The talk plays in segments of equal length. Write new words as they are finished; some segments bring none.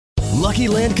Lucky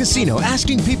Land Casino,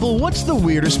 asking people, what's the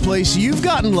weirdest place you've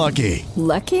gotten lucky?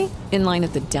 Lucky? In line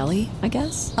at the deli, I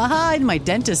guess? Aha, in my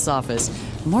dentist's office.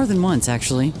 More than once,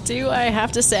 actually. Do I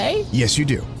have to say? Yes, you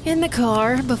do. In the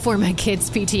car before my kids'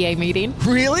 PTA meeting.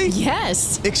 Really?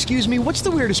 Yes. Excuse me, what's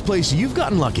the weirdest place you've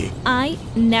gotten lucky? I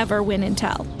never win and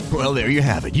tell. Well, there you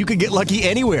have it. You can get lucky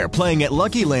anywhere, playing at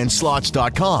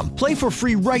LuckyLandSlots.com. Play for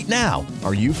free right now.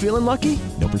 Are you feeling lucky?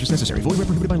 No purchase necessary. Void where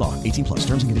prohibited by law. 18 plus.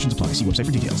 Terms and conditions apply. See website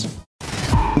for details.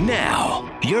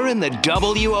 Now, you're in the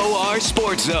WOR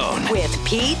Sports Zone with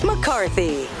Pete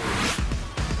McCarthy.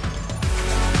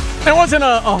 It wasn't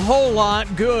a whole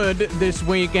lot good this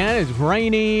weekend. It's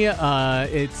rainy.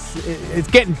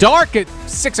 It's getting dark at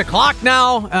 6 o'clock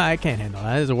now. I can't handle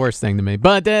that. It's the worst thing to me.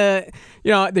 But,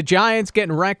 the Giants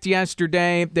getting wrecked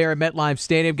yesterday there at MetLife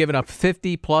Stadium, giving up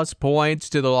 50-plus points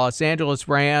to the Los Angeles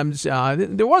Rams.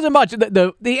 There wasn't much.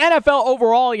 The NFL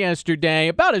overall yesterday,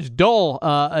 about as dull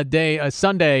a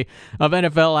Sunday of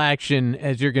NFL action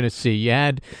as you're going to see. You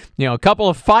had, a couple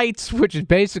of fights, which is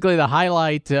basically the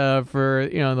highlight for,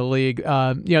 the league.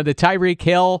 The Tyreek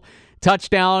Hill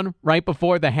touchdown right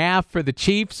before the half for the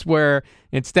Chiefs, where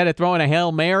instead of throwing a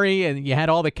Hail Mary and you had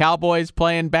all the Cowboys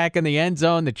playing back in the end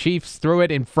zone, the Chiefs threw it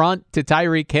in front to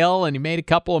Tyreek Hill, and he made a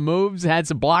couple of moves, had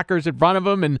some blockers in front of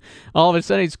him, and all of a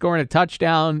sudden he's scoring a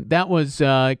touchdown. That was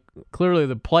clearly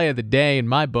the play of the day in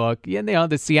my book. Yeah,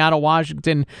 the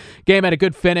Seattle-Washington game had a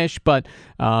good finish, but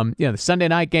the Sunday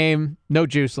night game, no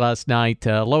juice last night.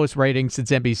 Lowest rating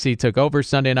since NBC took over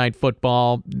Sunday Night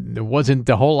Football. There wasn't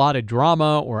a whole lot of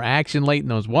drama or action late in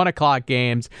those 1 o'clock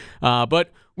games,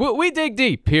 but we dig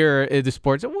deep here in the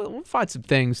sports. We'll find some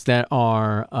things that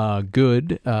are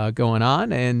good going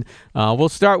on, and we'll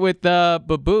start with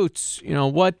Baboots.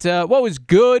 What was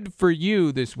good for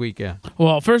you this weekend?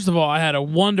 Well, first of all, I had a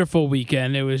wonderful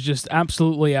weekend. It was just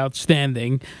absolutely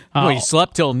outstanding. You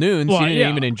slept till noon, so you didn't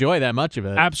even enjoy that much of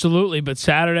it. Absolutely, but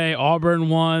Saturday, Auburn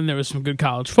won. There was some good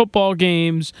college football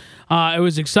games. It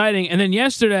was exciting. And then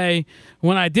yesterday,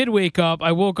 when I did wake up,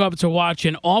 I woke up to watch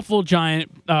an awful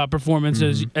Giant performance,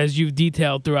 as you've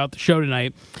detailed throughout the show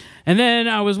tonight. And then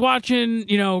I was watching,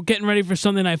 getting ready for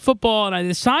Sunday Night Football, and I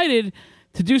decided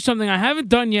to do something I haven't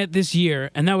done yet this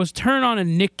year, and that was turn on a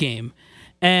Knick game.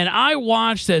 And I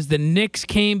watched as the Knicks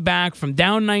came back from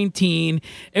down 19.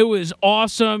 It was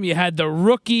awesome. You had the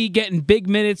rookie getting big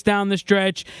minutes down the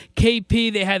stretch.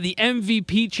 KP, they had the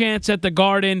MVP chance at the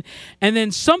Garden. And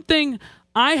then something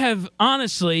I have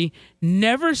honestly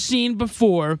never seen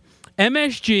before.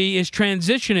 MSG is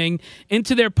transitioning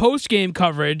into their post-game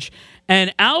coverage,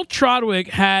 and Al Trodwick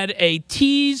had a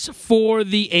tease for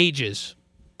the ages.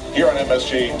 Here on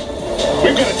MSG,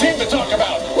 we've got a team to talk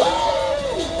about.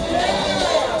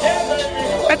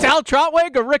 That's Al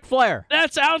Trotwick or Ric Flair?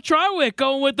 That's Al Trotwick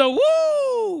going with the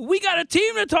woo! We got a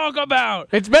team to talk about.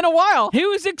 It's been a while. He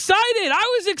was excited.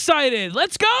 I was excited.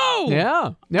 Let's go.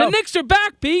 Yeah. The Knicks are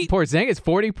back, Pete. Porzingis,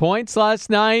 40 points last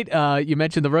night. You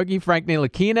mentioned the rookie, Frank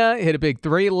Ntilikina, hit a big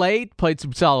three late, played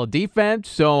some solid defense.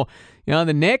 So,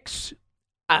 the Knicks,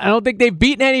 I don't think they've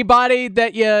beaten anybody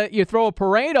that you throw a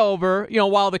parade over,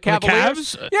 while the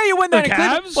Cavaliers. The Cavs? Yeah, you win that. The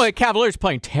Cavs? Well, the Cavaliers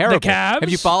playing terrible. The Cavs? Have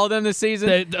you followed them this season?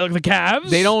 The Cavs?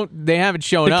 They haven't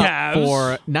shown up Cavs?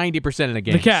 for 90% of the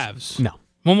games. The Cavs? No.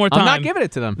 One more time. I'm not giving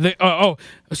it to them.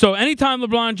 So anytime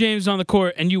LeBron James is on the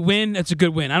court and you win, that's a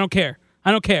good win. I don't care.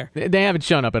 They haven't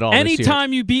shown up at all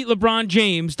Anytime you beat LeBron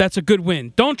James, that's a good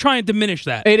win. Don't try and diminish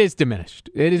that. It is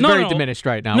diminished. It is very diminished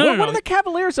right now. What are the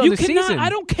Cavaliers on the season? I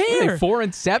don't care. Are they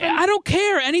 4-7? I don't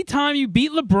care. Anytime you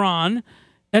beat LeBron,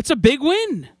 that's a big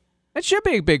win. It should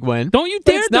be a big win. Don't you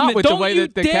dare the way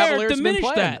that the Cavaliers diminish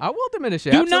have been playing. that. I will diminish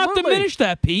it. Do Absolutely. not diminish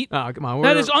that, Pete. Oh, come on.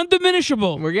 That is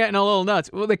undiminishable. We're getting a little nuts.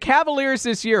 Well, the Cavaliers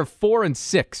this year are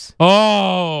 4-6.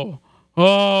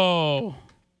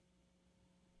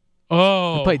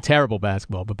 They played terrible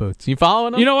basketball, Baboots. You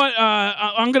following them? You know what?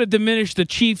 I'm going to diminish the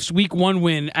Chiefs' Week 1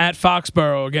 win at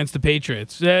Foxborough against the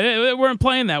Patriots. They weren't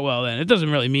playing that well then. It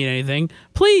doesn't really mean anything.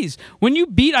 Please, when you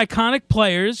beat iconic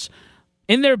players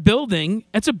in their building,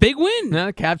 it's a big win. No,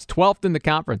 the Cavs 12th in the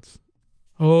conference.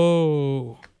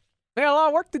 Oh. They got a lot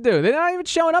of work to do. They're not even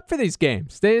showing up for these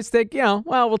games. They just think,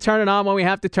 we'll turn it on when we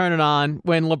have to turn it on.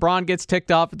 When LeBron gets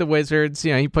ticked off at the Wizards,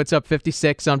 he puts up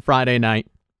 56 on Friday night.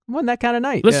 Wasn't that kind of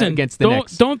night against the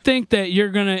Knicks. Don't think that you're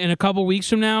going to, in a couple weeks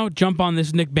from now, jump on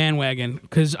this Knick bandwagon,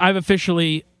 because I've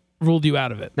officially ruled you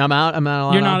out of it. I'm out. I'm not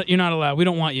allowed. You're not allowed. We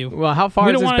don't want you. Well, how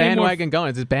far is this bandwagon going?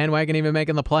 Is this bandwagon even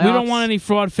making the playoffs? We don't want any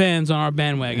fraud fans on our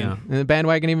bandwagon. Yeah. Is the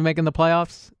bandwagon even making the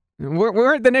playoffs?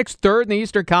 Weren't the Knicks third in the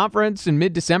Eastern Conference in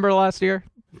mid-December last year?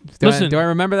 Do I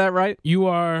remember that right? You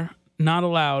are not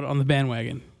allowed on the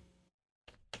bandwagon.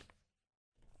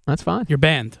 That's fine. You're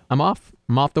banned. I'm off.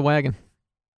 I'm off the wagon.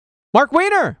 Mark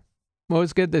Weiner, what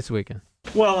was good this weekend?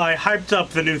 Well, I hyped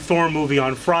up the new Thor movie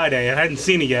on Friday. I hadn't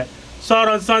seen it yet. Saw it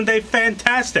on Sunday.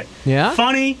 Fantastic. Yeah?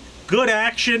 Funny, good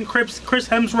action. Chris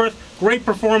Hemsworth, great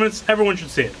performance. Everyone should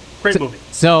see it. Great movie.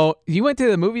 So you went to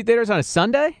the movie theaters on a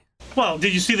Sunday? Well,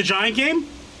 did you see the Giant game?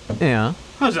 Yeah.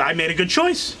 I made a good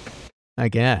choice. I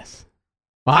guess.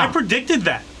 Wow. I predicted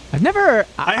that.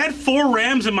 I had 4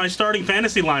 Rams in my starting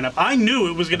fantasy lineup. I knew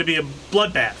it was going to be a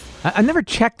bloodbath. I never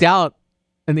checked out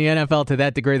in the NFL to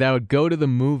that degree that I would go to the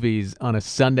movies on a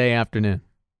Sunday afternoon.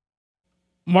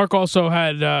 Mark also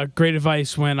had great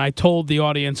advice when I told the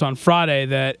audience on Friday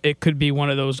that it could be one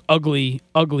of those ugly,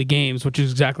 ugly games, which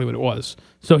is exactly what it was.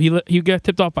 So he got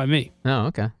tipped off by me. Oh,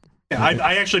 okay. Yeah,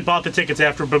 I actually bought the tickets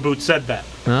after Baboots said that.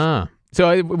 Ah.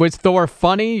 So was Thor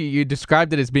funny? You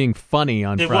described it as being funny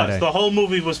on Friday. It was. The whole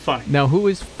movie was funny. Now, who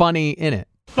was funny in it?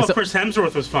 Well, Chris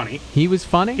Hemsworth was funny. He was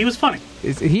funny? He was funny.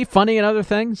 Is he funny in other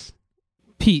things?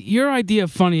 Pete, your idea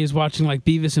of funny is watching like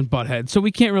Beavis and Butthead, so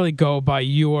we can't really go by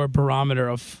your barometer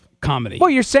of comedy. Well,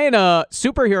 you're saying a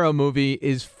superhero movie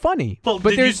is funny. Well,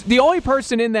 but the only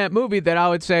person in that movie that I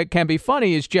would say can be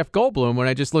funny is Jeff Goldblum when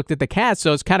I just looked at the cast, so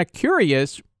I was kind of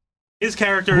curious. His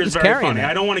character is very funny.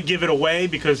 I don't want to give it away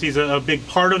because he's a big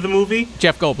part of the movie.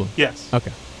 Jeff Goldblum? Yes.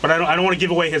 Okay. But I don't want to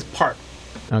give away his part.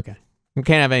 Okay. We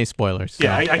can't have any spoilers. So.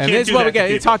 Yeah, I can't this do is what that we get.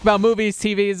 to You people. talk about movies,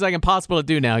 TV. It's like impossible to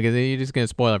do now because you're just going to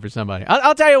spoil it for somebody.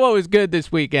 I'll tell you what was good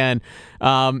this weekend.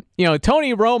 Tony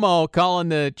Romo calling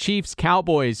the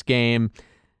Chiefs-Cowboys game.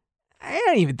 I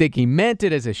don't even think he meant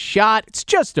it as a shot. It's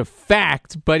just a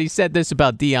fact. But he said this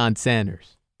about Deion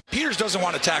Sanders. Peters doesn't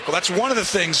want to tackle. That's one of the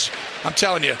things I'm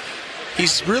telling you.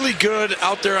 He's really good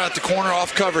out there at the corner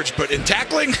off coverage, but in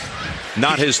tackling,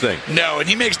 not his thing. No, and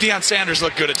he makes Deion Sanders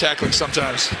look good at tackling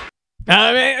sometimes.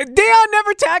 I mean, Deion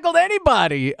never tackled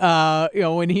anybody,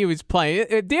 when he was playing.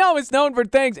 Deion was known for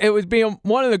things. It was being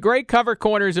one of the great cover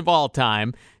corners of all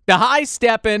time, the high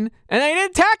stepping, and they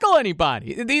didn't tackle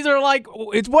anybody. These are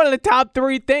it's one of the top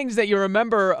 3 things that you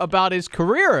remember about his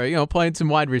career, playing some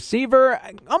wide receiver.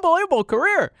 Unbelievable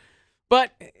career.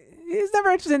 But he's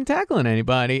never interested in tackling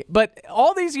anybody. But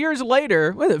all these years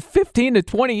later, 15 to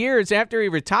 20 years after he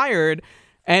retired,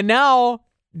 and now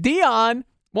Deion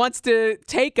wants to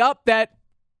take up that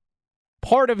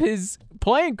part of his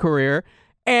playing career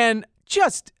and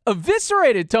just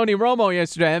eviscerated Tony Romo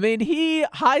yesterday. I mean, he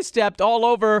high-stepped all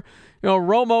over,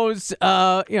 Romo's,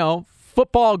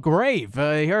 football grave.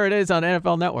 Here it is on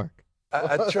NFL Network.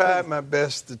 I tried my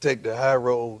best to take the high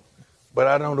road, but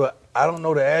I don't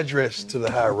know the address to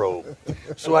the high road.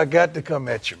 So I got to come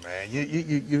at you, man.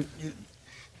 You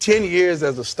 10 years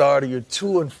as a starter, you're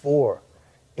 2-4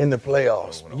 in the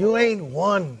playoffs. You ain't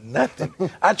won nothing.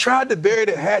 I tried to bury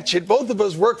the hatchet. Both of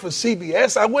us work for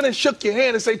CBS. I went and shook your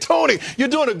hand and say, Tony, you're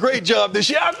doing a great job this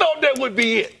year. I thought that would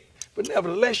be it. But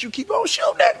nevertheless, you keep on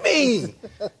shooting at me.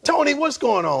 Tony, what's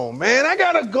going on, man? I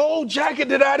got a gold jacket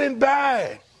that I didn't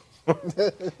buy.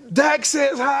 Dak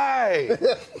says hi.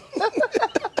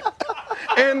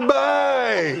 And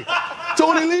bye.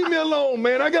 Tony, leave me alone,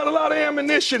 man. I got a lot of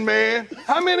ammunition, man.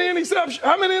 How many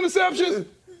interceptions?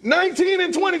 19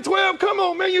 in 2012? Come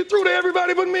on, man. You threw to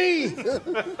everybody but me.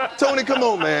 Tony, come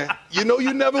on, man. You know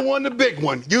you never won the big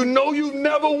one.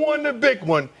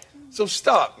 So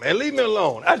stop, man. Leave me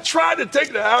alone. I tried to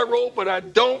take the high road, but I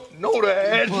don't know the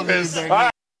address.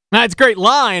 That's a great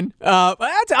line.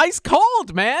 That's ice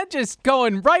cold, man. Just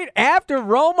going right after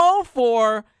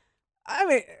Romo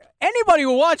anybody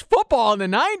who watched football in the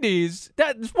 90s,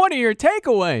 that's one of your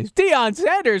takeaways. Deion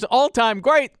Sanders, all-time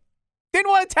great, didn't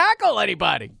want to tackle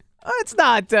anybody. That's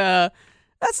not a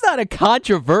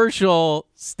controversial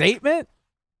statement,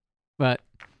 but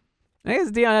I guess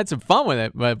Deion had some fun with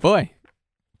it. But boy,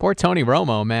 poor Tony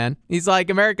Romo, man. He's like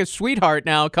America's sweetheart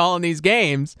now, calling these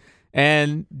games,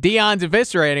 and Deion's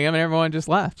eviscerating him, and everyone just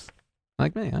laughs.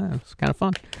 Like me, it's kind of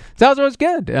fun. So that was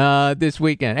good this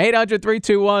weekend.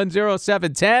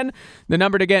 800-321-0710. The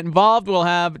number to get involved. We'll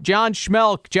have John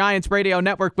Schmeelk, Giants Radio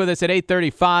Network, with us at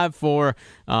 8:35 for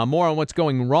more on what's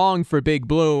going wrong for Big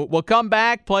Blue. We'll come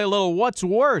back, play a little What's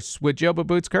Worse with Joe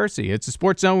Baboots Kersey. It's the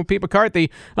Sports Zone with Pete McCarthy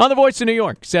on the Voice of New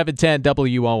York, 710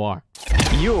 WOR.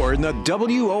 You're in the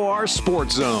WOR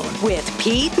Sports Zone with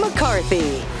Pete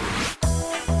McCarthy.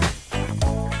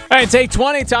 All right, it's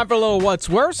 8:20. Time for a little What's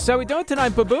Worse. How we doing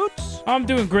tonight, Baboots? I'm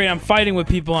doing great. I'm fighting with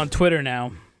people on Twitter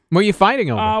now. What are you fighting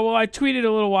over? Well, I tweeted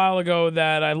a little while ago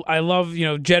that I love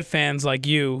Jet fans like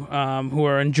you who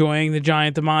are enjoying the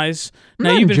Giant demise.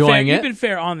 Now you've been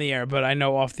fair on the air, but I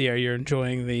know off the air you're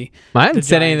enjoying the. I haven't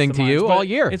said Giants anything demise, to you all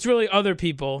year. It's really other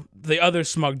people, the other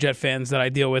smug Jet fans that I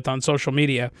deal with on social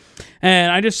media,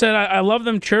 and I just said I love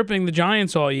them chirping the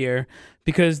Giants all year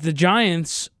because the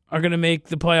Giants are going to make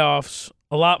the playoffs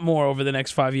a lot more over the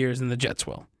next 5 years than the Jets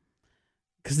will,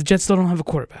 because the Jets still don't have a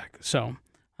quarterback. So.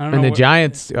 And the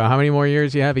Giants, how many more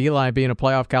years do you have Eli being a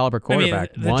playoff caliber quarterback?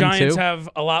 I mean, the Giants have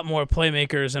a lot more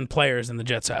playmakers and players than the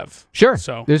Jets have. Sure.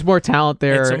 So there's more talent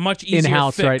there. It's a much easier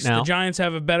in-house fix. right now. The Giants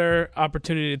have a better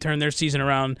opportunity to turn their season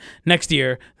around next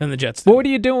year than the Jets do. But what are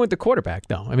you doing with the quarterback,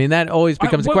 though? I mean, that always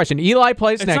becomes a question. Eli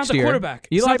plays next year. It's not the quarterback.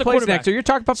 Eli plays next year. You're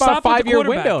talking about a 5-year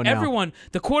window now. Everyone,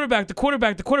 the quarterback.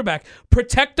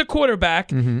 Protect the quarterback.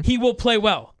 Mm-hmm. He will play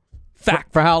well.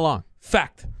 Fact. For how long?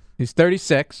 Fact. He's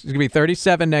 36. He's going to be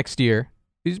 37 next year.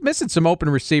 He's missing some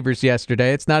open receivers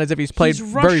yesterday. It's not as if he's played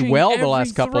very well the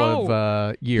last couple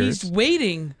of years. He's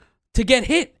waiting to get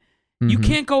hit. Mm-hmm. You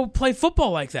can't go play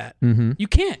football like that. Mm-hmm. You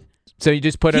can't. So you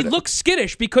just put He looks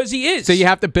skittish because he is. So you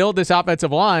have to build this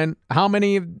offensive line. How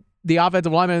many of the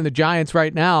offensive linemen in the Giants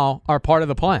right now are part of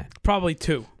the plan? Probably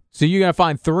 2. So you're going to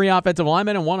find 3 offensive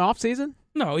linemen in one offseason?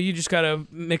 No, you just got to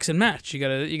mix and match. You got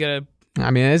to I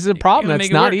mean, this is a problem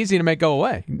that's not easy to make go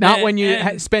away. Not when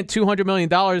you spent $200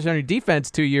 million on your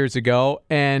defense 2 years ago,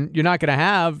 and you're not going to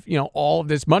have all of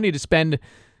this money to spend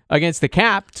against the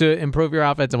cap to improve your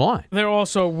offensive line. They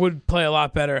also would play a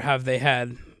lot better have they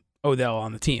had Odell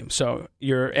on the team. So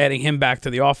you're adding him back to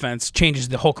the offense changes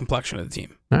the whole complexion of the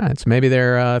team. All right, so maybe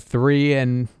they're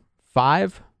 3-5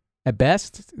 at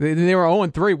best. They were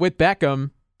 0-3 with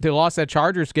Beckham. They lost that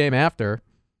Chargers game after.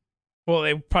 Well,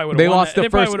 they probably would have won. Lost the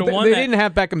first. They didn't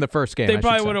have Beckham the first game. They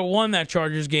probably would have won that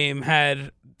Chargers game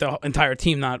had the entire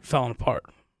team not fallen apart.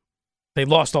 They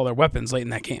lost all their weapons late in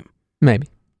that game. Maybe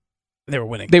they were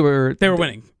winning. They were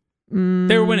winning.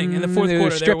 They were winning in the fourth quarter. They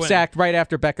were strip sacked right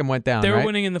after Beckham went down. They were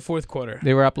winning in the fourth quarter.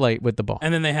 They were up late with the ball,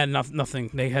 and then they had nothing.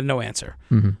 They had no answer.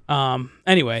 Mm-hmm.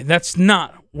 Anyway, that's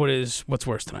not what's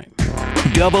worse tonight.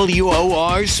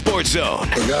 WOR Sports Zone.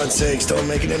 For God's sakes, don't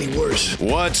make it any worse.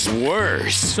 What's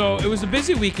worse? So it was a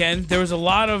busy weekend. There was a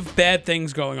lot of bad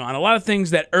things going on. A lot of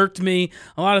things that irked me.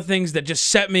 A lot of things that just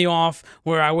set me off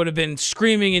where I would have been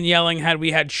screaming and yelling had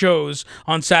we had shows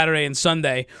on Saturday and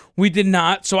Sunday. We did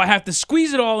not, so I have to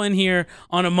squeeze it all in here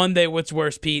on a Monday What's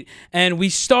Worse, Pete. And we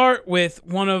start with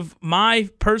one of my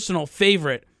personal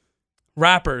favorite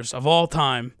rappers of all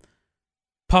time,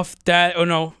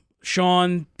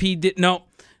 Sean P. Diddy.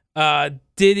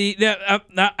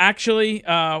 Actually,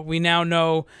 we now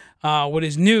know what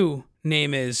his new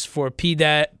name is for P.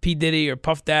 Diddy or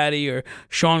Puff Daddy or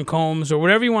Sean Combs or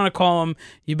whatever you want to call him.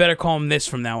 You better call him this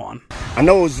from now on. I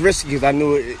know it was risky because I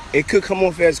knew it could come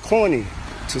off as corny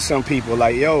to some people.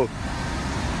 Like, yo,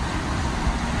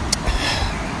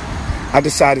 I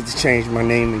decided to change my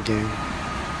name again.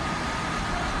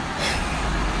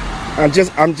 I'm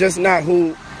just not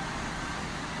who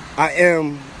I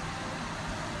am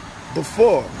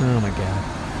before. Oh my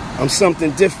God. I'm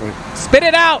something different. Spit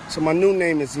it out. So my new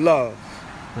name is Love,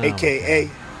 a.k.a.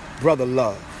 Brother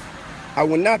Love. I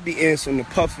will not be answering to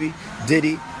Puffy,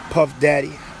 Diddy, Puff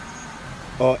Daddy,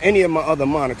 or any of my other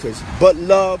monikers, but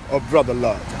Love or Brother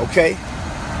Love, okay?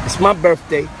 It's my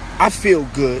birthday. I feel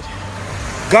good.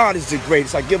 God is the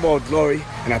greatest. I give all glory,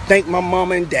 and I thank my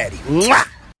mama and daddy. Mwah!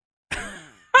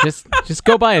 Just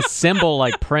go buy a symbol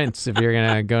like Prince if you're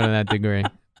gonna go to that degree.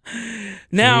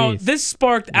 Now, Jeez. This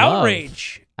sparked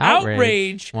outrage.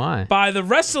 Outrage Why? By the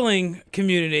wrestling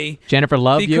community. Jennifer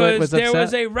Love Hewitt was upset? Because there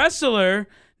was a wrestler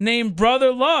named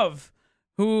Brother Love,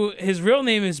 who his real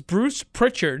name is Bruce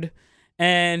Pritchard,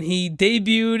 and he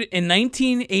debuted in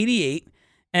 1988.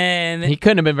 And he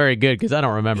couldn't have been very good because I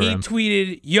don't remember him. He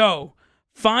tweeted, "Yo,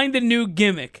 find a new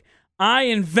gimmick. I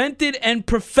invented and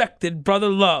perfected Brother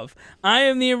Love. I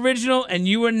am the original and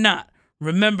you are not.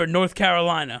 Remember North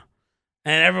Carolina."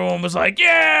 And everyone was like,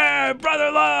 "Yeah, Brother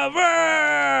Love."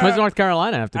 What does North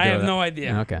Carolina have to do with it? I have no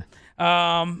idea. Okay.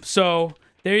 So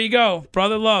there you go.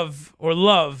 Brother Love or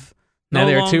Love. Now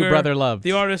there are two Brother Loves.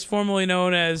 The artist formerly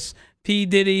known as P.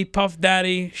 Diddy, Puff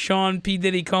Daddy, Sean P.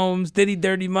 Diddy Combs, Diddy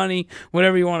Dirty Money,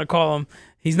 whatever you want to call him.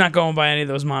 He's not going by any of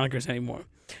those monikers anymore.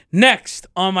 Next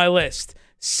on my list,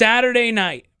 Saturday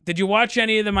night. Did you watch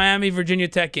any of the Miami-Virginia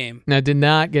Tech game? I did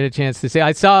not get a chance to see.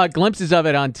 I saw glimpses of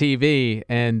it on TV,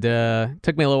 and it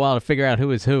took me a little while to figure out who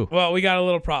was who. Well, we got a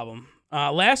little problem.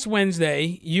 Last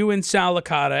Wednesday, you and Sal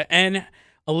Licata and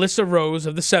Alyssa Rose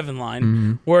of the 7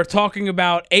 Line were talking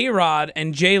about A-Rod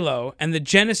and J-Lo and the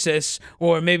genesis,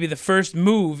 or maybe the first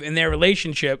move in their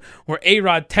relationship, where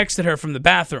A-Rod texted her from the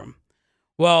bathroom.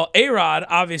 Well, A-Rod,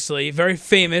 obviously, very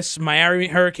famous Miami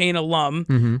Hurricane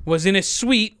alum, was in a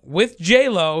suite with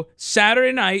J-Lo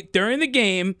Saturday night during the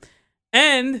game,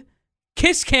 and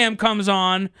Kiss Cam comes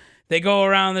on. They go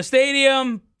around the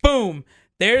stadium. Boom.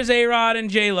 There's A-Rod and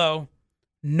J-Lo.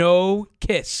 No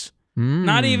kiss.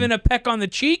 Not even a peck on the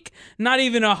cheek. Not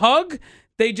even a hug.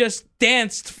 They just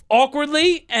danced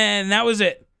awkwardly, and that was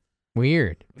it.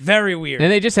 Weird. Very weird.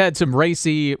 And they just had some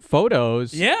racy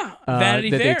photos. Yeah, Vanity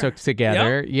that Fair. they took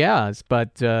together. Yep. Yes,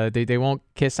 but they won't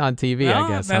kiss on TV. No, I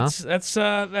guess.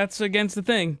 That's against the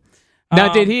thing.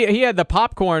 Now, did he had the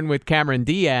popcorn with Cameron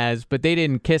Diaz, but they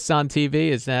didn't kiss on TV?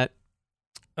 Is that?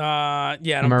 Yeah.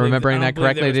 Am I remembering that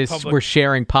correctly? We're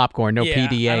sharing popcorn. No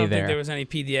PDA I don't there. think there was any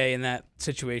PDA in that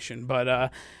situation, but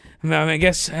I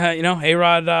guess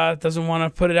A-Rod doesn't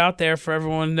want to put it out there for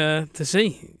everyone to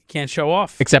see. Can't show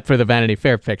off. Except for the Vanity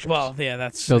Fair pictures. Well, yeah,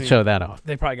 they'll show that off.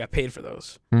 They probably got paid for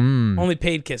those. Only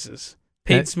paid kisses,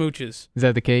 paid smooches. Is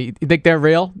that the case? You think they're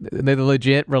real? They're the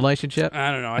legit relationship?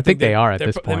 I don't know. I think they are at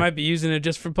this point. They might be using it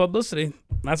just for publicity.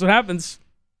 That's what happens.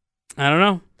 I don't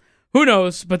know. Who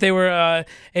knows? But they were.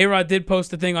 A-Rod did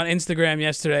post a thing on Instagram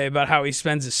yesterday about how he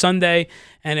spends his Sunday,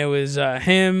 and it was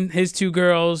him, his 2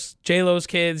 girls, J-Lo's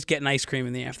kids, getting ice cream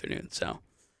in the afternoon. So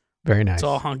very nice. It's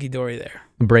all honky-dory there.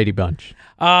 Brady Bunch.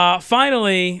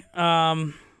 Finally,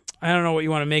 I don't know what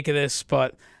you want to make of this,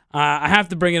 but I have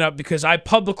to bring it up because I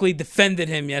publicly defended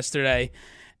him yesterday.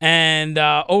 And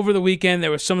over the weekend, there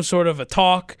was some sort of a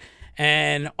talk,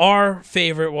 and our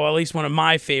favorite, well, at least one of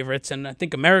my favorites, and I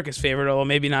think America's favorite, although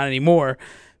maybe not anymore,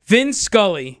 Vin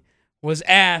Scully was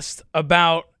asked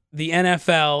about the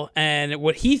NFL and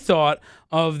what he thought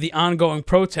of the ongoing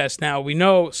protest. Now, we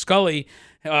know Scully,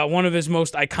 one of his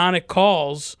most iconic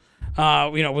calls,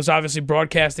 was obviously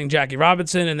broadcasting Jackie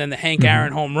Robinson and then the Hank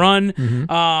Aaron home run.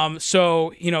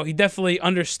 So, he definitely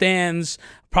understands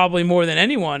probably more than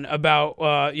anyone about,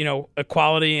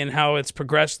 equality and how it's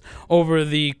progressed over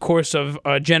the course of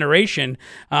a generation.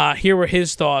 Here were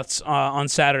his thoughts on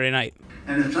Saturday night.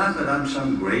 And it's not that I'm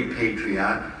some great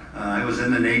patriot. I was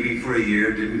in the Navy for a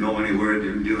year, didn't go anywhere,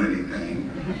 didn't do anything.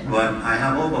 But I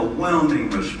have overwhelming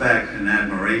respect and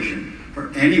admiration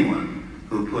for anyone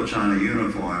who puts on a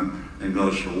uniform and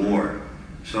goes to war.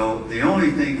 So the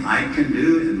only thing I can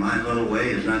do in my little way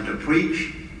is not to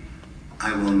preach.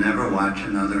 I will never watch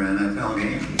another NFL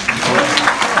game. So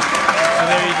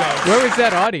there you go. Where was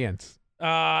that audience?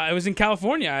 It was in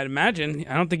California, I'd imagine.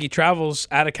 I don't think he travels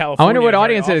out of California. I wonder what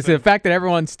audience often. it is. The fact that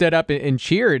everyone stood up and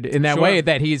cheered in that Sure. way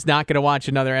that he's not going to watch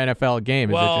another NFL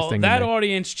game is interesting. That to me.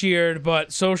 audience cheered,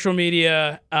 but social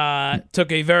media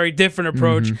took a very different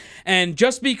approach. And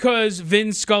just because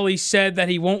Vin Scully said that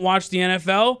he won't watch the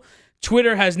NFL,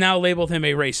 Twitter has now labeled him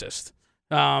a racist.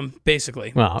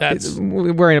 Basically. Well,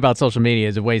 worrying about social media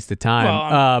is a waste of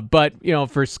time. But,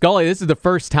 for Scully, this is the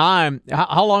first time.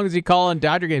 How long is he calling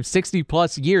Dodger games?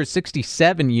 60-plus years,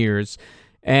 67 years.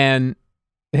 And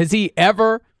has he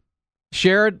ever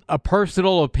shared a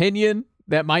personal opinion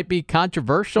that might be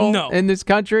controversial in this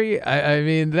country? I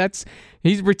mean,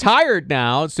 he's retired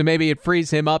now, so maybe it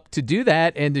frees him up to do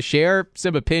that and to share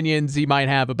some opinions he might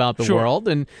have about the world.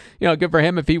 And, good for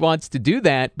him if he wants to do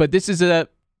that. But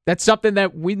that's something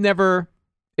that we never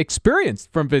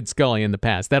experienced from Vin Scully in the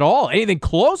past at all. Anything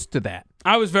close to that.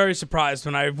 I was very surprised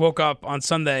when I woke up on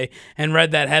Sunday and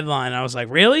read that headline. I was like,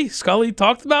 really? Scully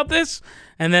talked about this?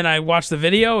 And then I watched the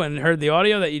video and heard the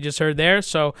audio that you just heard there.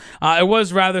 So it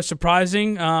was rather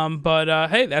surprising. But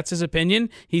hey, that's his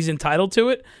opinion. He's entitled to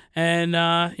it. And,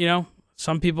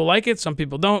 some people like it, some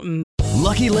people don't. And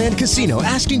Lucky Land Casino,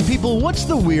 asking people, what's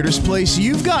the weirdest place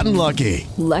you've gotten lucky?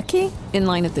 Lucky? In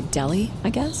line at the deli, I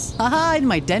guess? Aha, in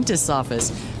my dentist's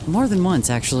office. More than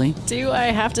once, actually. Do I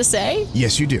have to say?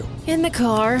 Yes, you do. In the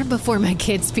car before my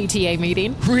kids' PTA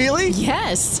meeting. Really?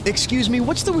 Yes. Excuse me,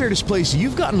 what's the weirdest place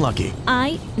you've gotten lucky?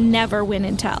 I never win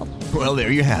and tell. Well,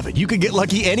 there you have it. You can get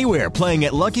lucky anywhere, playing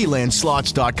at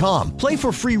LuckyLandSlots.com. Play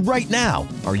for free right now.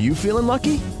 Are you feeling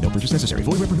lucky? No purchase necessary.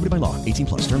 Void where prohibited by law. 18+.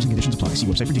 Terms and conditions apply. See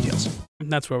website for details.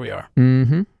 that's where we are.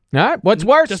 Mm-hmm. All right. What's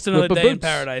worse? Just another day in Baboots.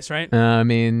 paradise, right? I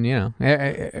mean,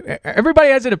 everybody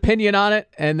has an opinion on it,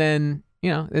 and then,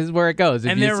 this is where it goes.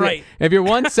 And they're right. If you're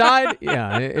one side,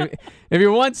 if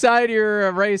you're one side, you're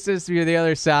a racist. If you're the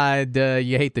other side,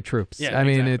 you hate the troops. Yeah, I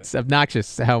mean, exactly. it's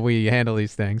obnoxious how we handle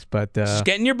these things, but just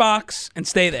get in your box and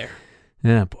stay there.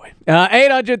 Yeah, boy.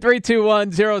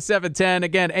 800-321-0710.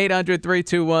 Again,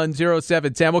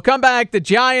 800-321-0710. We'll come back. The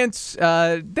Giants,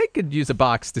 they could use a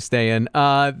box to stay in.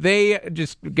 They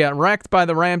just got wrecked by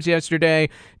the Rams yesterday.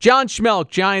 John Schmeelk,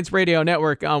 Giants Radio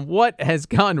Network, on what has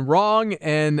gone wrong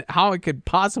and how it could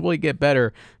possibly get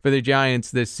better for the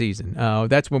Giants this season.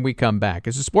 That's when we come back.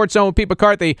 It's the Sports Zone with Pete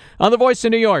McCarthy on the Voice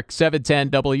of New York, 710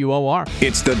 WOR.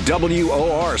 It's the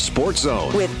WOR Sports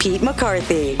Zone with Pete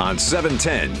McCarthy on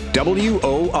 710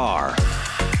 WOR.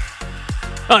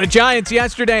 The Giants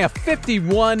yesterday, a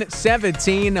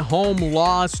 51-17 home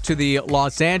loss to the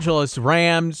Los Angeles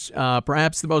Rams.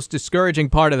 Perhaps the most discouraging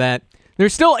part of that.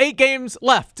 There's still 8 games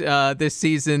left this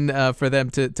season for them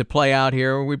to play out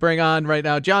here. We bring on right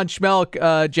now John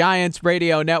Schmeelk, Giants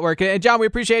Radio Network. And John, we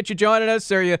appreciate you joining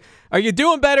us. Are you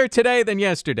doing better today than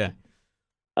yesterday?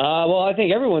 Well, I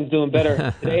think everyone's doing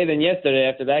better today than yesterday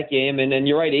after that game. And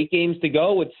you're right, 8 games to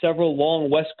go with several long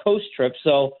West Coast trips.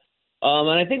 So,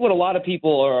 and I think what a lot of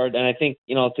people are, and I think,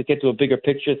 to get to a bigger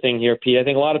picture thing here, Pete, I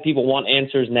think a lot of people want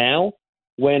answers now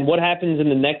when what happens in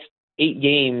the next 8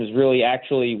 games really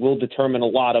actually will determine a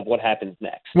lot of what happens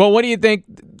next. Well, what do you think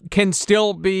can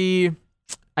still be,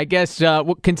 I guess,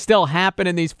 what can still happen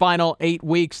in these final 8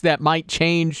 weeks that might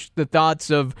change the thoughts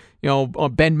of,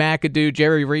 Ben McAdoo,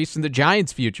 Jerry Reese, and the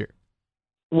Giants' future?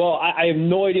 Well, I have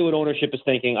no idea what ownership is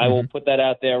thinking. I will put that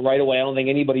out there right away. I don't think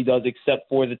anybody does except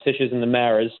for the Tisches and the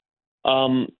Maras.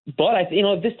 But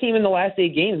if this team in the last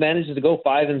 8 games manages to go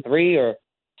 5-3 or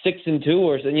 6-2,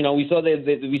 or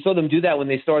we saw them do that when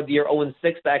they started the year 0-6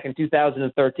 back in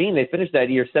 2013. They finished that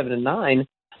year 7-9.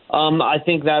 I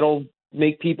think that'll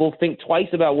make people think twice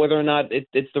about whether or not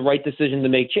it's the right decision to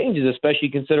make changes, especially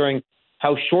considering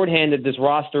how shorthanded this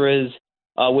roster is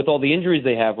with all the injuries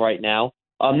they have right now.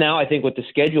 Now, I think with the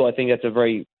schedule, I think that's a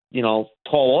very tall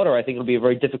order. I think it'll be a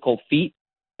very difficult feat.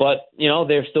 But,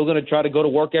 they're still going to try to go to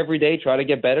work every day, try to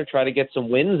get better, try to get some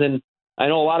wins. And I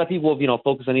know a lot of people have,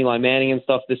 focused on Eli Manning and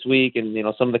stuff this week and,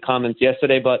 some of the comments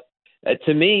yesterday. But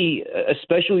to me,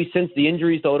 especially since the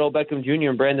injuries to Odell Beckham Jr.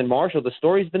 and Brandon Marshall, the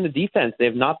story's been the defense. They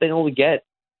have not been able to get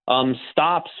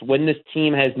stops when this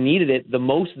team has needed it the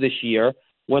most this year.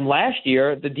 When last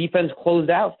year, the defense closed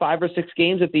out 5 or 6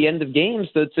 games at the end of games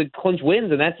to clinch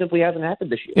wins, and that simply hasn't happened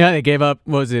this year. Yeah, they gave up,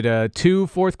 2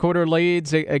 fourth-quarter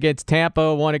leads against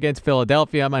Tampa, 1 against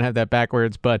Philadelphia. I might have that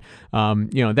backwards, but,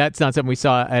 that's not something we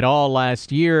saw at all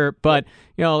last year. But,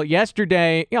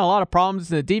 yesterday, a lot of problems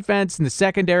in the defense and the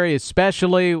secondary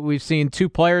especially. We've seen 2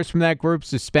 players from that group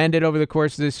suspended over the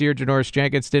course of this year. Janoris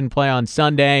Jenkins didn't play on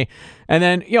Sunday. And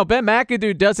then, Ben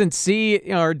McAdoo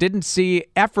didn't see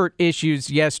effort issues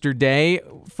yesterday.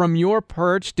 From your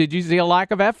perch, did you see a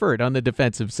lack of effort on the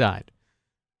defensive side?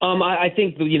 I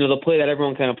think, the play that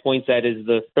everyone kind of points at is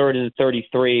the 3rd and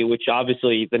 33, which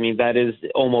obviously, that is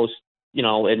almost,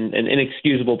 an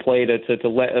inexcusable play to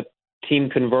let a team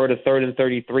convert a 3rd and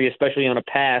 33, especially on a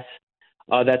pass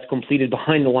that's completed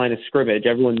behind the line of scrimmage.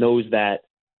 Everyone knows that.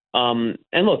 And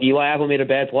look, Eli Apple made a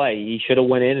bad play. He should have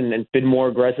went in and been more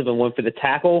aggressive and went for the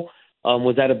tackle.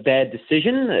 Was that a bad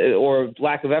decision or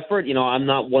lack of effort? I'm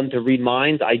not one to read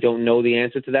minds. I don't know the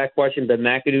answer to that question, but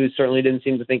McAdoo certainly didn't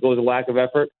seem to think it was a lack of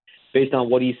effort based on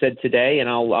what he said today. And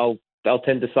I'll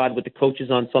tend to side with the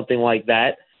coaches on something like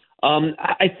that.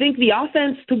 I think the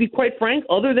offense, to be quite frank,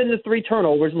 other than the 3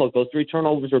 turnovers, and look, those 3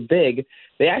 turnovers are big,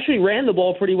 they actually ran the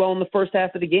ball pretty well in the first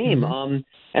half of the game. And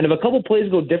if a couple plays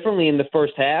go differently in the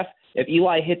first half, if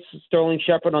Eli hits Sterling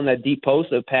Shepard on that deep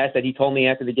post, a pass that he told me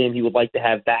after the game he would like to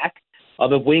have back,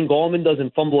 if Wayne Gallman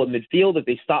doesn't fumble at midfield, if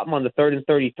they stop him on the 3rd and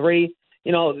 33,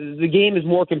 the game is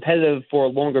more competitive for a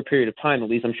longer period of time, at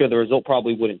least. I'm sure the result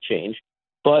probably wouldn't change.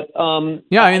 But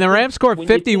the Rams scored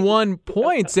 51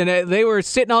 points, and they were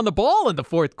sitting on the ball in the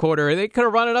fourth quarter. They could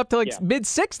have run it up to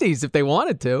mid-60s if they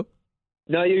wanted to.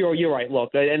 No, you're right.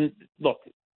 Look, there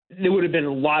would have been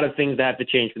a lot of things that have to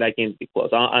change for that game to be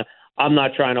close. I'm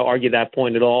not trying to argue that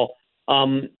point at all.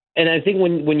 And I think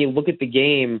when you look at the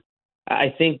game,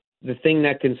 I think the thing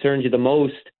that concerns you the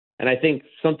most, and I think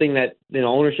something that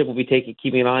ownership will be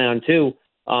keeping an eye on too,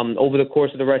 over the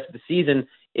course of the rest of the season,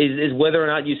 is whether or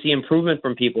not you see improvement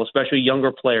from people, especially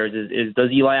younger players.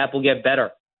 Does Eli Apple get better?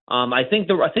 I think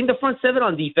the front 7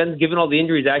 on defense, given all the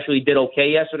injuries, actually did okay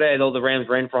yesterday. I know the Rams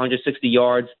ran for 160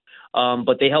 yards,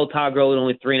 but they held Todd Gurley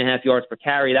only 3.5 yards per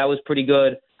carry. That was pretty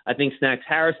good. I think Snacks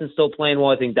Harrison's still playing well.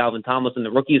 I think Dalvin Tomlinson,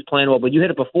 the rookie, is playing well. But you hit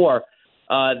it before.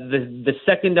 The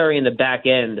secondary and the back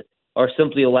end are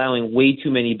simply allowing way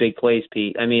too many big plays,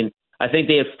 Pete. I think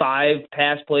they had 5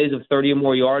 pass plays of 30 or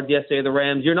more yards yesterday, the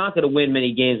Rams. You're not going to win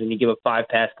many games when you give up 5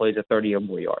 pass plays of 30 or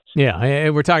more yards. Yeah,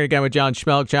 we're talking again with John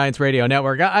Schmeelk, Giants Radio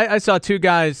Network. I saw 2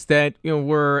 guys that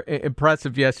were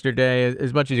impressive yesterday,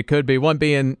 as much as it could be. One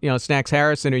being Snacks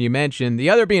Harrison, who you mentioned.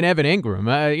 The other being Evan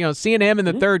Ingram. Seeing him in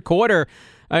the third quarter.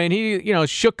 I mean, he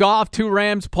shook off 2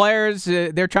 Rams players.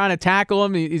 They're trying to tackle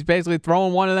him. He's basically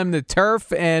throwing one of them to the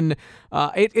turf, and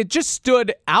it just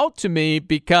stood out to me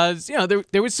because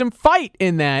there was some fight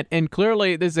in that, and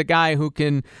clearly this is a guy who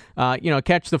can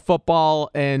catch the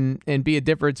football and be a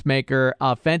difference maker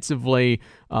offensively.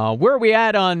 Where are we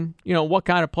at on what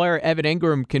kind of player Evan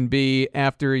Ingram can be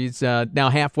after he's now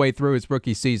halfway through his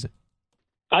rookie season?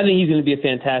 I think he's going to be a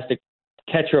fantastic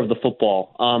catcher of the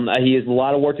football. He has a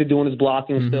lot of work to do in his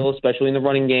blocking still, especially in the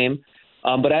running game.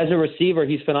 But as a receiver,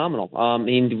 he's phenomenal.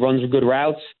 He runs good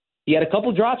routes. He had a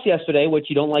couple drops yesterday, which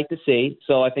you don't like to see.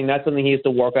 So I think that's something he has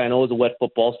to work on. I know it's a wet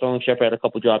football. Sterling Shepard had a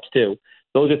couple drops too.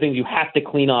 Those are things you have to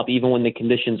clean up even when the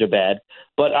conditions are bad.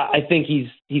 But I think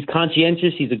he's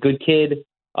conscientious. He's a good kid.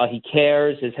 He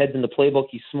cares. His head's in the playbook.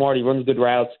 He's smart. He runs good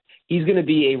routes. He's going to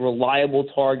be a reliable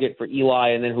target for Eli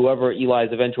and then whoever Eli's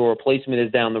eventual replacement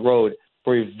is down the road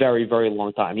for a very, very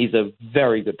long time. He's a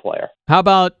very good player. How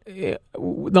about a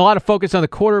lot of focus on the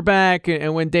quarterback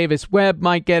and when Davis Webb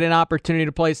might get an opportunity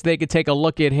to play so they could take a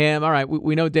look at him? All right,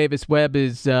 we know Davis Webb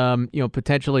is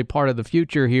potentially part of the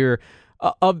future here.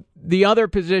 Of the other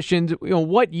positions,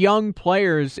 what young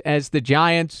players as the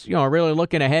Giants are really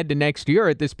looking ahead to next year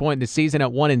at this point in the season at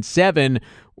 1-7,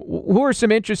 who are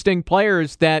some interesting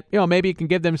players that maybe can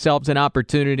give themselves an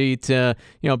opportunity to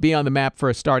be on the map for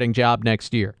a starting job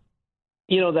next year?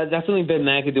 That's something Ben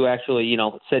McAdoo actually,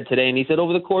 said today. And he said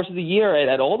over the course of the year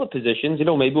at all the positions,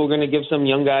 maybe we're going to give some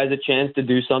young guys a chance to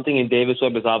do something. And Davis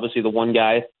Webb is obviously the one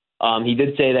guy. He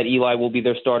did say that Eli will be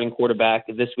their starting quarterback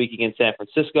this week against San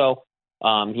Francisco.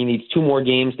 He needs 2 more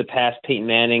games to pass Peyton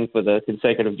Manning for the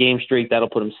consecutive game streak. That'll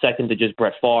put him second to just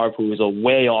Brett Favre, who was a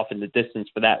way off in the distance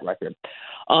for that record.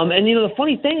 And, the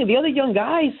funny thing, the other young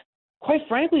guys, quite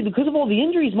frankly, because of all the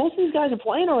injuries, most of these guys are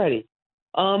playing already.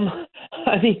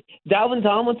 Dalvin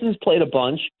Tomlinson's played a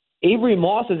bunch. Avery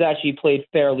Moss has actually played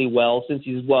fairly well since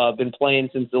he's been playing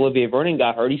since Olivier Vernon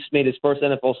got hurt. He's made his first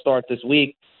NFL start this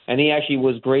week, and he actually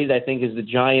was graded, I think, as the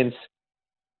Giants'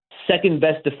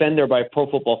 second-best defender by Pro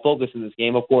Football Focus in this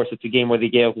game. Of course, it's a game where they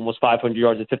gave up almost 500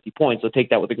 yards and 50 points, so take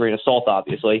that with a grain of salt,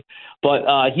 obviously.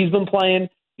 But he's been playing.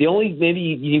 The only maybe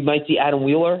you might see Chad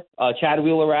Wheeler,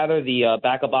 the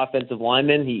backup offensive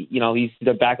lineman. He's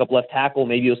the backup left tackle.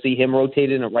 Maybe you'll see him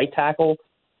rotated in a right tackle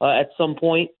at some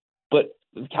point. But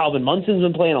Calvin Munson's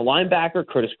been playing a linebacker.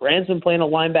 Curtis Grant's been playing a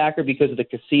linebacker because of the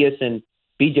Casillas and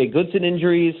B.J. Goodson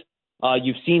injuries.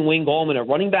 You've seen Wayne Gallman at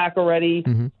running back already.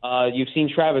 You've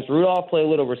seen Travis Rudolph play a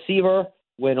little receiver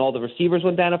when all the receivers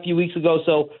went down a few weeks ago.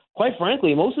 So, quite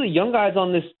frankly, most of the young guys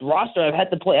on this roster have had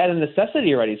to play out of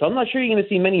necessity already. So I'm not sure you're going to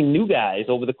see many new guys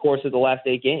over the course of the last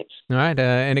 8 games. All right.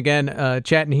 And again,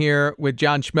 chatting here with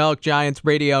John Schmeelk, Giants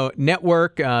Radio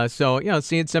Network.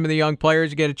 Seeing some of the young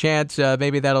players get a chance.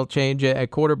 Maybe that'll change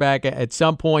at quarterback at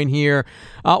some point here.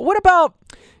 What about,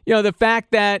 the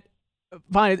fact that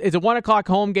fine, it's a 1:00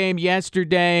 home game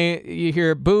yesterday. You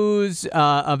hear boos,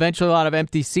 eventually a lot of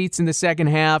empty seats in the second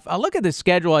half. I look at the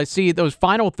schedule. I see those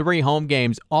final 3 home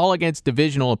games all against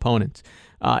divisional opponents.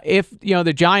 If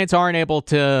the Giants aren't able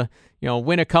to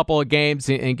win a couple of games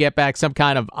and get back some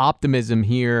kind of optimism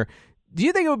here, do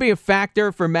you think it would be a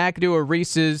factor for McAdoo or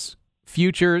Reese's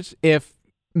futures if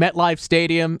MetLife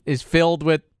Stadium is filled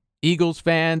with Eagles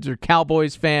fans or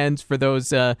Cowboys fans for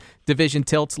those division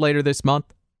tilts later this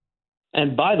month?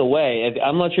 And by the way,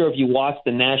 I'm not sure if you watched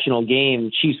the national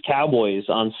game, Chiefs-Cowboys,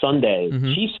 on Sunday.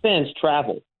 Chiefs fans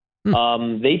travel.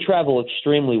 They travel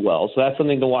extremely well. So that's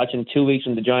something to watch in 2 weeks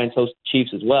when the Giants host the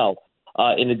Chiefs as well.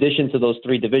 In addition to those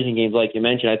 3 division games like you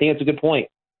mentioned. I think that's a good point.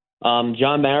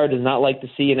 John Mara does not like to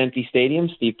see an empty stadium.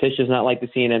 Steve Tisch does not like to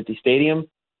see an empty stadium.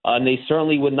 And they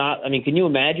certainly would not. I mean, can you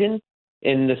imagine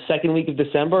in the second week of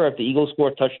December if the Eagles score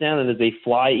a touchdown and there's a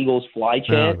Fly Eagles Fly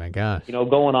chant, oh my gosh,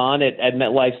 going on at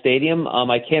MetLife Stadium?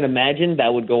 I can't imagine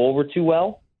that would go over too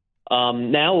well.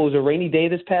 Now, it was a rainy day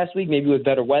this past week. Maybe with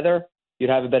better weather,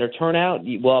 you'd have a better turnout.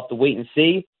 We'll have to wait and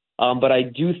see. But I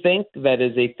do think that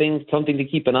is something to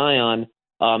keep an eye on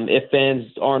if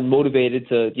fans aren't motivated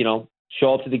to,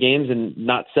 show up to the games and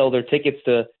not sell their tickets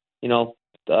to,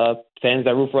 fans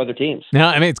that root for other teams. No,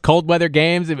 I mean, it's cold weather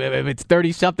games. If it's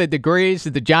 30-something degrees,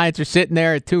 if the Giants are sitting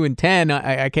there at 2-10,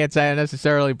 I can't say I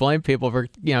necessarily blame people for,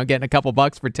 getting a couple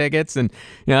bucks for tickets. And,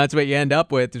 that's what you end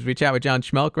up with as we chat with John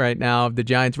Schmeelk right now of the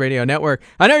Giants Radio Network.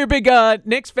 I know you're a big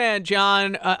Knicks fan,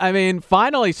 John. I mean,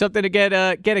 finally something to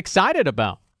get excited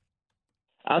about.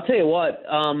 I'll tell you what,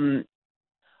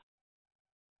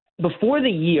 before the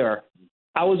year,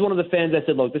 I was one of the fans that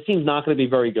said, look, this team's not going to be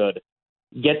very good.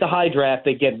 Get the high draft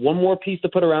pick, get one more piece to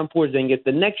put around Porzingis.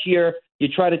 The next year, you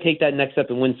try to take that next step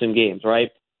and win some games, right?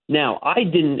 Now, I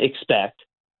didn't expect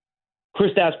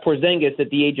Kristaps Porzingis at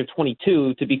the age of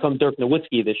 22 to become Dirk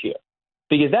Nowitzki this year,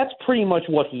 because that's pretty much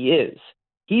what he is.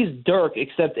 He's Dirk,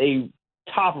 except a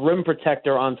top rim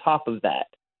protector on top of that.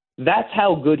 That's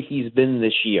how good he's been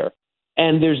this year.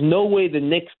 And there's no way the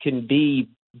Knicks can be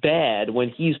bad when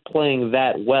he's playing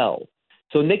that well.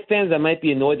 So Knicks fans that might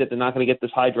be annoyed that they're not going to get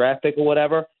this high draft pick or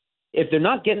whatever, if they're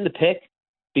not getting the pick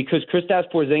because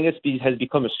Kristaps Porzingis has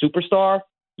become a superstar,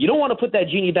 you don't want to put that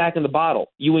genie back in the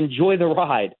bottle. You enjoy the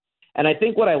ride. And I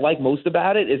think what I like most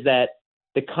about it is that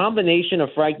the combination of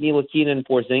Frank Ntilikina and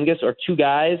Porzingis are two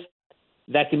guys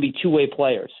that can be two-way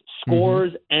players,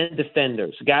 scorers and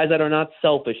defenders, guys that are not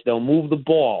selfish. They'll move the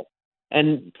ball.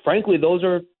 And frankly, those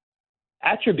are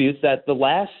attributes that the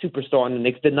last superstar on the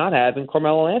Knicks did not have in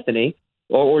Carmelo Anthony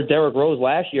or Derrick Rose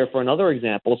last year, for another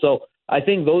example. So I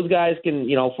think those guys can,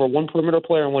 for one perimeter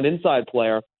player and one inside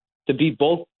player, to be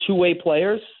both two-way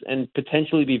players and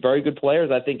potentially be very good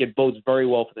players, I think it bodes very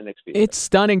well for the Knicks. It's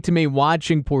stunning to me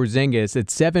watching Porzingis at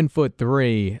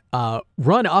 7'3"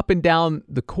 run up and down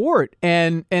the court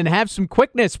and have some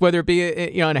quickness, whether it be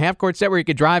in a half-court set where you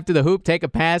could drive to the hoop, take a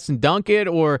pass and dunk it,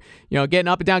 or getting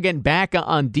up and down, getting back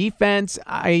on defense.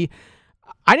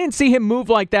 I didn't see him move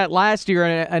like that last year,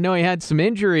 and I know he had some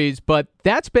injuries, but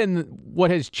that's been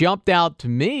what has jumped out to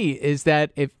me is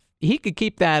that if he could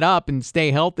keep that up and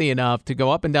stay healthy enough to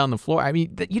go up and down the floor, I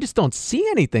mean, you just don't see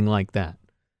anything like that.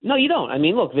 No, you don't. I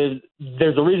mean, look, there's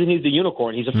a reason he's the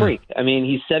unicorn. He's a freak. I mean,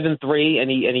 he's 7'3", and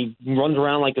he runs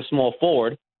around like a small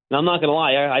forward. And I'm not going to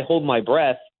lie, I hold my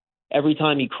breath every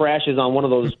time he crashes on one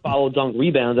of those follow dunk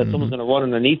rebounds that someone's going to run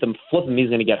underneath him, flip him, he's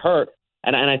going to get hurt.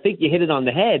 And I think you hit it on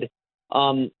the head.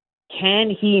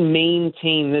 Can he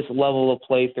maintain this level of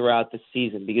play throughout the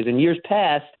season? Because in years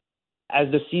past, as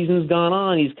the season's gone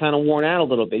on, he's kind of worn out a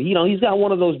little bit. He's got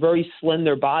one of those very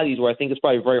slender bodies where I think it's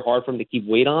probably very hard for him to keep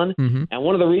weight on. And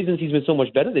one of the reasons he's been so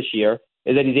much better this year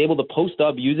is that he's able to post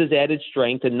up, use his added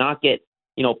strength, and not get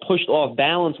pushed off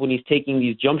balance when he's taking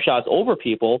these jump shots over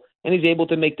people, and he's able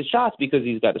to make the shots because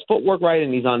he's got his footwork right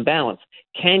and he's on balance.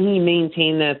 Can he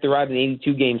maintain that throughout an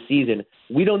 82-game season?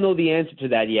 We don't know the answer to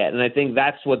that yet, and I think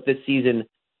that's what this season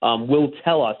will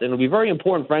tell us, and it'll be very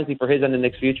important, frankly, for his and the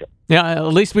Knicks' future. Yeah, at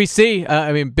least we see,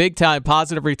 big-time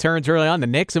positive returns early on. The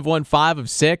Knicks have won 5 of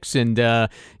 6, and,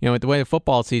 with the way the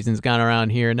football season's gone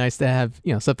around here, nice to have,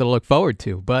 something to look forward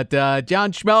to. But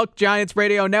John Schmeelk, Giants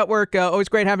Radio Network, always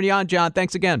great having you on, John.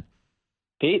 Thanks again.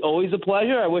 Pete, always a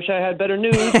pleasure. I wish I had better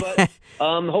news, but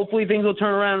hopefully things will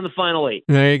turn around in the final 8.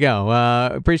 There you go.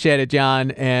 Appreciate it, John.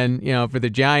 And, for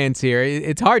the Giants here,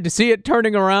 it's hard to see it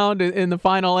turning around in the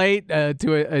final 8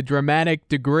 to a dramatic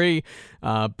degree.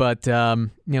 But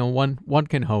one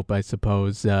can hope, I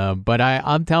suppose. But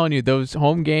I'm telling you, those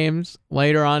home games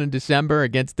later on in December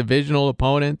against divisional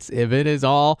opponents, if it is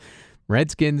all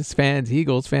Redskins fans,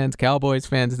 Eagles fans, Cowboys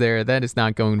fans there, that is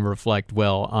not going to reflect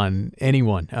well on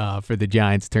anyone for the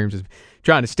Giants in terms of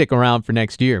trying to stick around for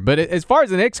next year. But as far as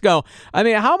the Knicks go, I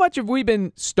mean, how much have we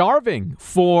been starving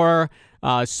for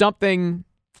something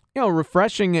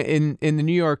refreshing in the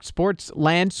New York sports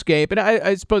landscape? And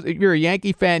I suppose if you're a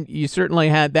Yankee fan, you certainly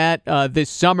had that this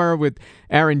summer with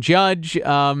Aaron Judge,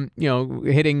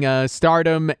 hitting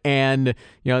stardom, and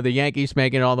the Yankees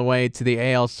making it all the way to the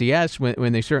ALCS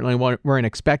when they certainly weren't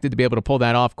expected to be able to pull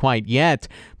that off quite yet.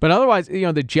 But otherwise,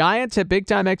 the Giants have big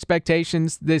time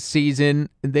expectations this season.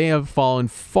 They have fallen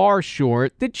far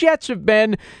short. The Jets have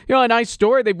been, a nice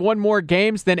story. They've won more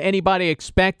games than anybody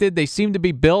expected. They seem to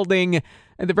be building,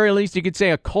 at the very least, you could say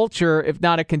a culture, if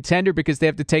not a contender, because they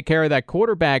have to take care of that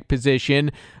quarterback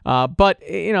position. But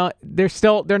they're not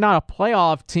a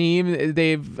playoff team.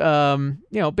 They've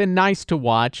been nice to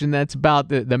watch, and that's about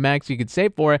the max you could say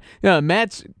for it. The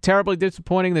Mets terribly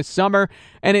disappointing this summer,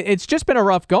 and it's just been a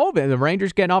rough go of it. The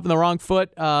Rangers getting off on the wrong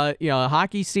foot,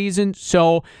 hockey season.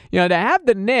 So to have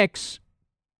the Knicks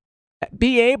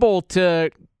be able to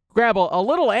grab a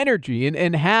little energy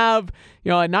and have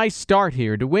a nice start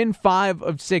here, to win 5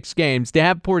 of 6 games, to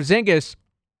have Porzingis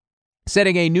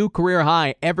setting a new career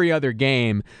high every other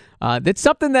game. That's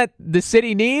something that the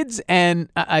city needs, and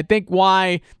I think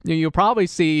why you'll probably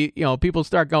see people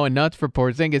start going nuts for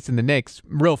Porzingis and the Knicks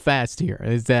real fast here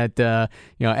is that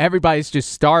everybody's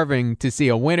just starving to see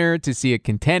a winner, to see a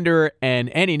contender,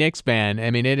 and any Knicks fan. I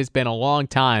mean, it has been a long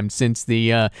time since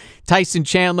the Tyson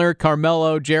Chandler,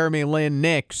 Carmelo, Jeremy Lin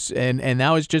Knicks, and that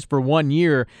was just for 1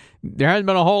 year. There hasn't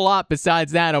been a whole lot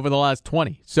besides that over the last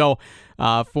 20. So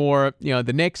for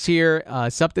the Knicks here,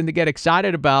 something to get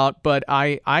excited about. But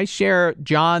I share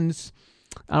John's,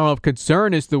 I don't know if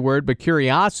concern is the word, but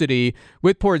curiosity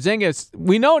with Porzingis.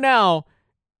 We know now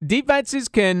defenses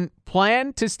can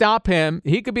plan to stop him.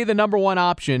 He could be the number one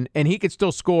option, and he could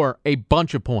still score a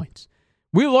bunch of points.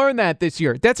 We learned that this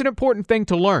year. That's an important thing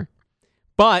to learn.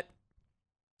 But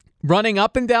running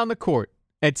up and down the court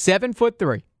at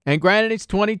 7'3", and granted he's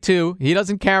 22, he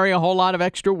doesn't carry a whole lot of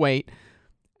extra weight.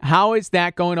 How is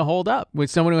that going to hold up with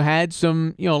someone who had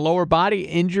some, lower body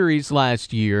injuries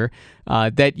last year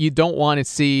that you don't want to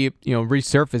see,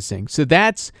 resurfacing? So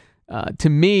that's, to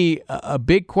me, a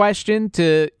big question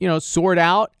to, sort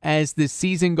out as the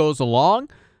season goes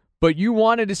along. But you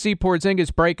wanted to see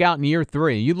Porzingis break out in year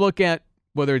 3. You look at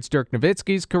whether it's Dirk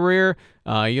Nowitzki's career,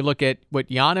 you look at what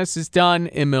Giannis has done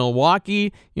in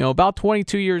Milwaukee, about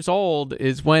 22 years old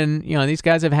is when, these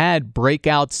guys have had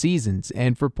breakout seasons.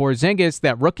 And for Porzingis,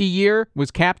 that rookie year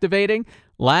was captivating.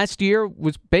 Last year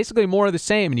was basically more of the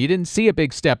same, and you didn't see a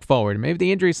big step forward. Maybe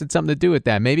the injuries had something to do with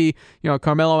that. Maybe,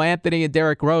 Carmelo Anthony and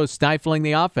Derrick Rose stifling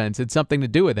the offense had something to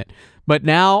do with it. But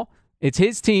now it's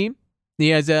his team. He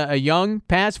has a young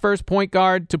pass-first point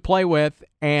guard to play with,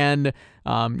 and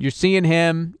you're seeing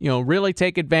him, really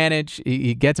take advantage.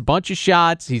 He gets a bunch of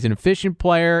shots. He's an efficient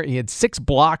player. He had 6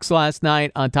 blocks last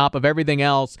night on top of everything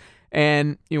else.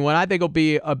 And what I think will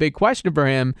be a big question for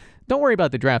him, don't worry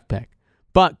about the draft pick,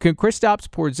 but can Kristaps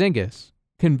Porzingis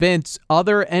convince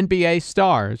other NBA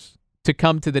stars to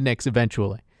come to the Knicks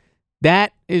eventually?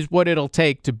 That is what it'll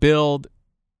take to build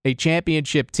a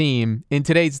championship team in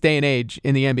today's day and age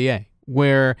in the NBA.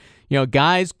 Where,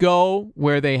 guys go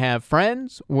where they have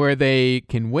friends, where they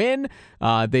can win.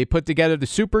 They put together the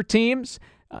super teams.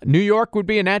 New York would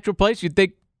be a natural place. You'd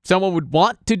think someone would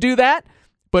want to do that.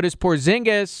 But is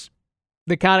Porzingis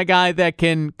the kind of guy that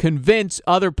can convince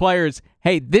other players,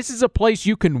 hey, this is a place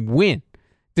you can win?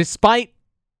 Despite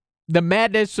the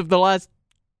madness of the last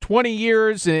 20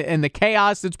 years and the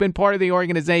chaos that's been part of the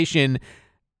organization,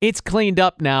 it's cleaned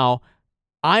up now.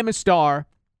 I'm a star,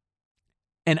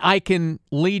 and I can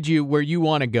lead you where you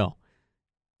want to go.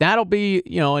 That'll be,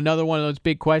 another one of those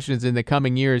big questions in the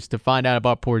coming years to find out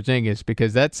about Porzingis,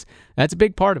 because that's a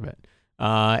big part of it.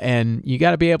 And you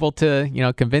got to be able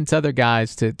to, convince other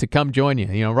guys to come join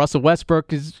you. Russell Westbrook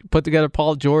has put together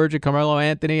Paul George and Carmelo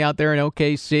Anthony out there in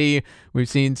OKC. We've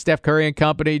seen Steph Curry and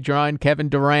company drawing Kevin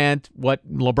Durant, what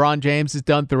LeBron James has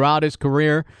done throughout his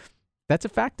career. That's a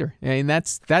factor. I mean,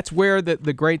 that's where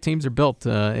the great teams are built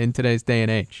in today's day and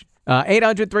age.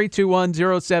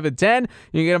 800-321-0710.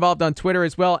 You can get involved on Twitter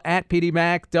as well, at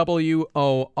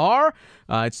PDMacWOR.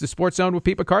 It's the Sports Zone with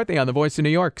Pete McCarthy on the Voice of New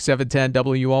York, 710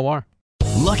 WOR.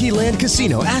 Lucky Land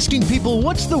Casino, asking people,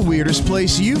 what's the weirdest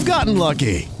place you've gotten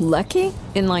lucky? Lucky?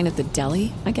 In line at the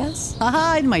deli, I guess?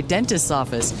 Aha, in my dentist's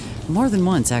office. More than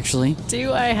once, actually.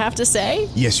 Do I have to say?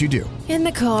 Yes, you do. In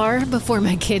the car before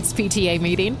my kids' PTA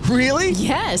meeting. Really?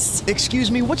 Yes. Excuse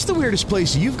me, what's the weirdest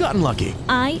place you've gotten lucky?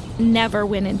 I never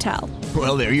win and tell.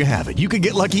 Well, there you have it. You can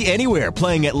get lucky anywhere,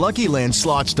 playing at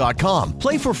LuckyLandSlots.com.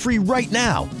 Play for free right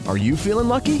now. Are you feeling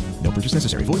lucky? No purchase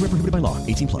necessary. Void where prohibited by law.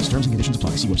 18+. Terms and conditions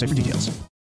apply. See website for details.